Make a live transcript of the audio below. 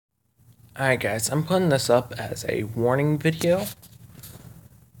Alright guys, I'm putting this up as a warning video.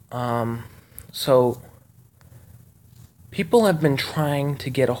 So people have been trying to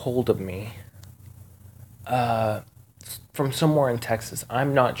get a hold of me from somewhere in Texas.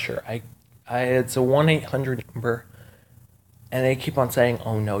 I'm not sure. It's a 1-800 number, and they keep on saying,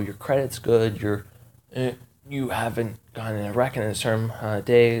 "Oh no, your credit's good. You haven't gotten in a wreck in a certain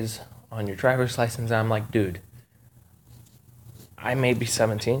days on your driver's license." And I'm like, dude, I may be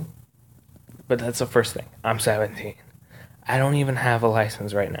 17, but that's the first thing. I'm 17. I don't even have a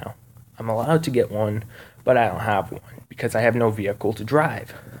license right now. I'm allowed to get one, but I don't have one because I have no vehicle to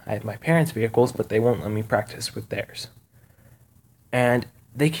drive. I have my parents' vehicles, but they won't let me practice with theirs. And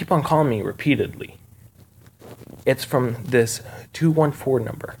they keep on calling me repeatedly. It's from this 214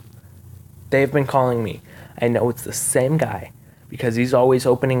 number. They've been calling me. I know it's the same guy because he's always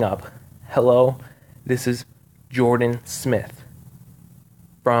opening up. "Hello, this is Jordan Smith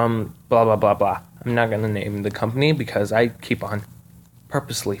from blah blah blah blah." I'm not gonna name the company because I keep on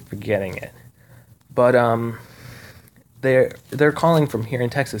purposely forgetting it. But they're calling from here in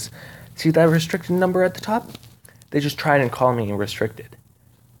Texas. See that restricted number at the top? They just tried and called me restricted.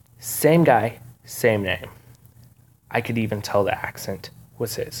 Same guy, same name. I could even tell the accent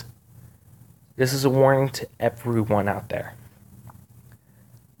was his. This is a warning to everyone out there.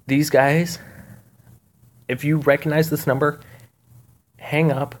 These guys, if you recognize this number,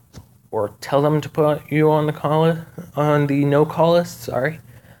 hang up or tell them to put you on the no call list. Sorry,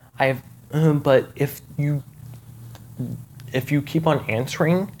 but if you keep on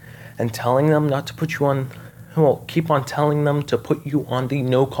answering and telling them not to put you on, keep on telling them to put you on the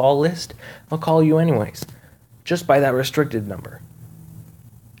no call list, I'll call you anyways, just by that restricted number.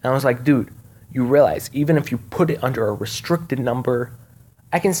 And I was like, dude, you realize even if you put it under a restricted number,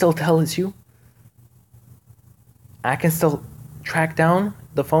 I can still tell it's you. I can still track down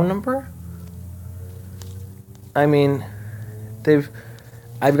the phone number. I mean,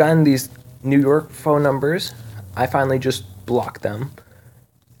 I've gotten these New York phone numbers. I finally just blocked them.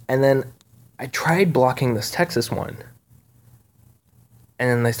 And then I tried blocking this Texas one. And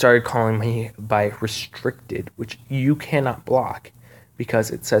then they started calling me by restricted, which you cannot block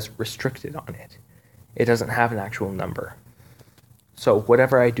because it says restricted on it. It doesn't have an actual number. So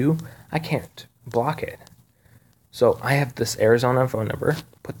whatever I do, I can't block it. So I have this Arizona phone number.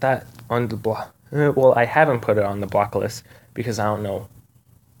 Put that on the block. Well, I haven't put it on the block list because I don't know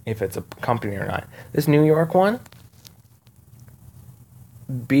if it's a company or not. This New York one,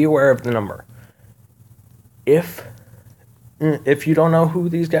 be aware of the number. If you don't know who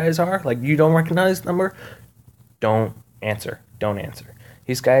these guys are, like you don't recognize the number, don't answer. Don't answer.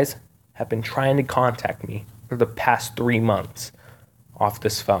 These guys have been trying to contact me for the past 3 months off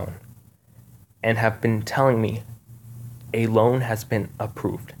this phone and have been telling me a loan has been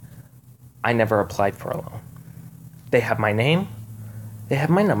approved. I never applied for a loan. They have my name, they have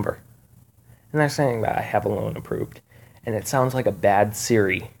my number, and they're saying that I have a loan approved. And it sounds like a bad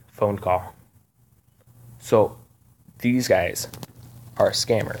Siri phone call. So these guys are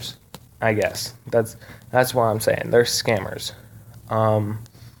scammers, I guess. That's what I'm saying. They're scammers. And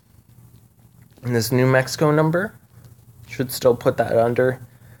this New Mexico number should still put that under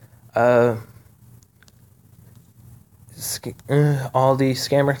all these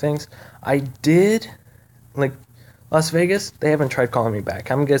scammer things. I did, like, Las Vegas, they haven't tried calling me back.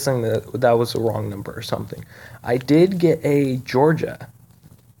 I'm guessing that was the wrong number or something. I did get a Georgia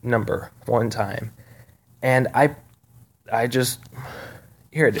number one time, and I just,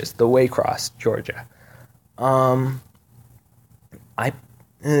 here it is, the Waycross, Georgia.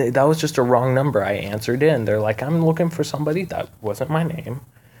 That was just a wrong number. I answered in. They're like, "I'm looking for somebody." That wasn't my name.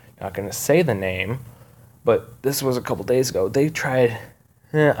 Not gonna say the name, but this was a couple days ago. They tried.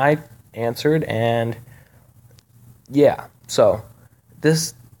 I answered, and yeah. So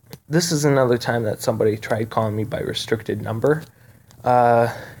this is another time that somebody tried calling me by restricted number.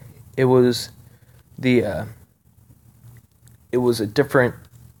 It was it was a different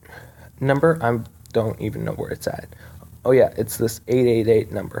number. I don't even know where it's at. Oh yeah, it's this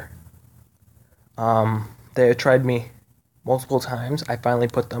 888 number. They had tried me multiple times. I finally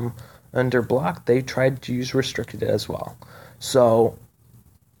put them under block. They tried to use restricted as well. So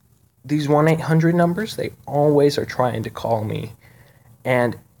these 1-800 numbers, they always are trying to call me,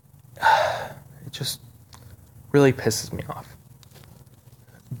 and it just really pisses me off.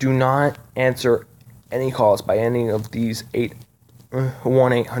 Do not answer any calls by any of these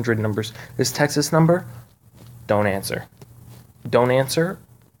 1-800 numbers. This Texas number, don't answer. Don't answer,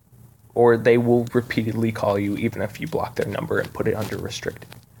 or they will repeatedly call you even if you block their number and put it under restricted.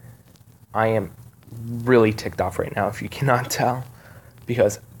 I am really ticked off right now, if you cannot tell,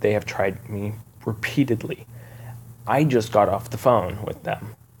 because they have tried me repeatedly. I just got off the phone with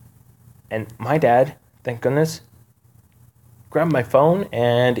them. And my dad, thank goodness, grabbed my phone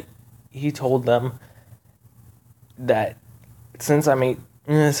and he told them that since I'm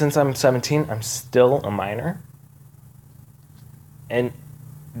 17, I'm still a minor. And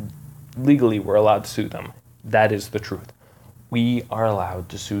legally, we're allowed to sue them. That is the truth. We are allowed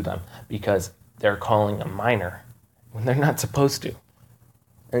to sue them because they're calling a minor when they're not supposed to.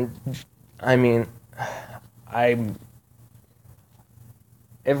 And I mean,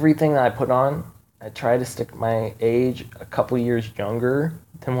 everything that I put on, I try to stick my age a couple years younger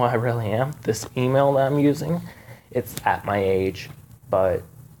than what I really am. This email that I'm using, it's at my age, but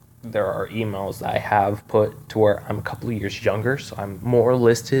there are emails that I have put to where I'm a couple of years younger, so I'm more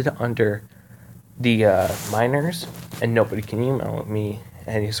listed under the minors, and nobody can email me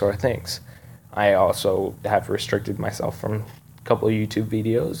any sort of things. I also have restricted myself from a couple of YouTube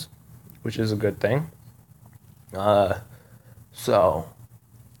videos, which is a good thing. So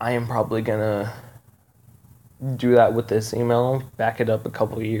I am probably gonna do that with this email, back it up a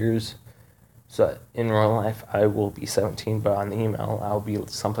couple of years. So in real life, I will be 17, but on the email, I'll be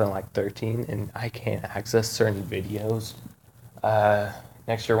something like 13, and I can't access certain videos.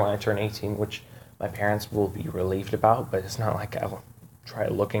 Next year when I turn 18, which my parents will be relieved about, but it's not like I'll try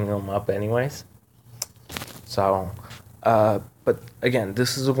looking them up anyways. So, but again,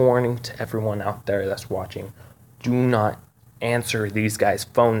 this is a warning to everyone out there that's watching. Do not answer these guys'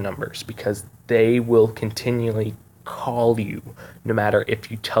 phone numbers because they will continually call you no matter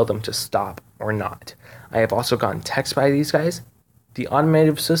if you tell them to stop or not. I have also gotten texts by these guys. The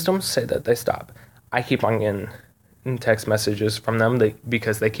automated systems say that they stop. I keep on getting text messages from them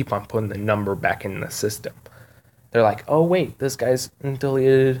because they keep on putting the number back in the system. They're like, oh wait, this guy's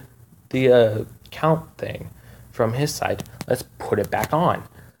deleted the count thing from his side. Let's put it back on.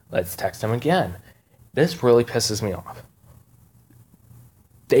 Let's text him again. This really pisses me off.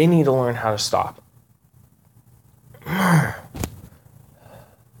 They need to learn how to stop.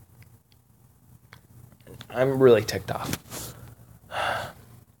 I'm really ticked off.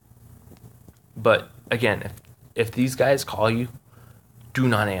 But again, if these guys call you, do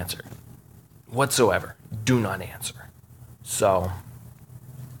not answer. Whatsoever. Do not answer. So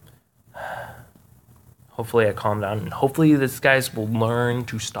hopefully I calm down, and hopefully these guys will learn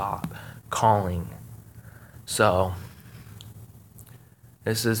to stop calling. So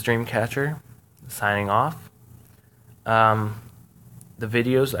this is Dreamcatcher signing off. The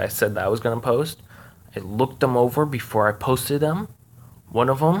videos I said that I was going to post, I looked them over before I posted them. One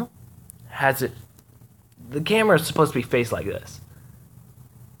of them has it, the camera is supposed to be faced like this.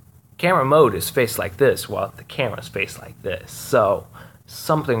 Camera mode is faced like this while the camera's faced like this. So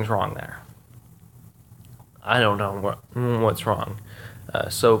something's wrong there. I don't know what's wrong.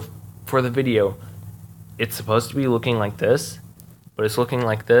 So for the video, it's supposed to be looking like this, but it's looking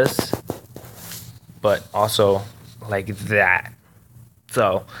like this, but also like that.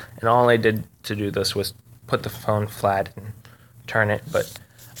 So, and all I did to do this was put the phone flat and turn it, but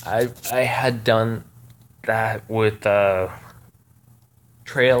I had done that with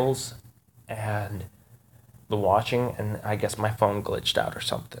Trails and the watching, and I guess my phone glitched out or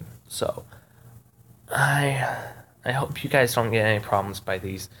something. So I hope you guys don't get any problems by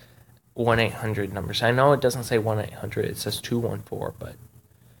these 1-800 numbers. I know it doesn't say 1-800, it says 214, but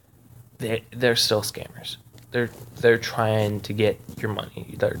they're still scammers. They're trying to get your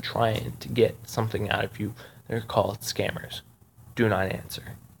money. They're trying to get something out of you. They're called scammers. Do not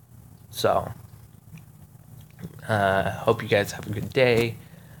answer. So, hope you guys have a good day.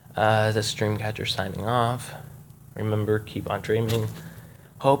 This is Dreamcatcher signing off. Remember, keep on dreaming.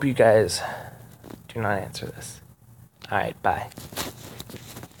 Hope you guys do not answer this. Alright, bye.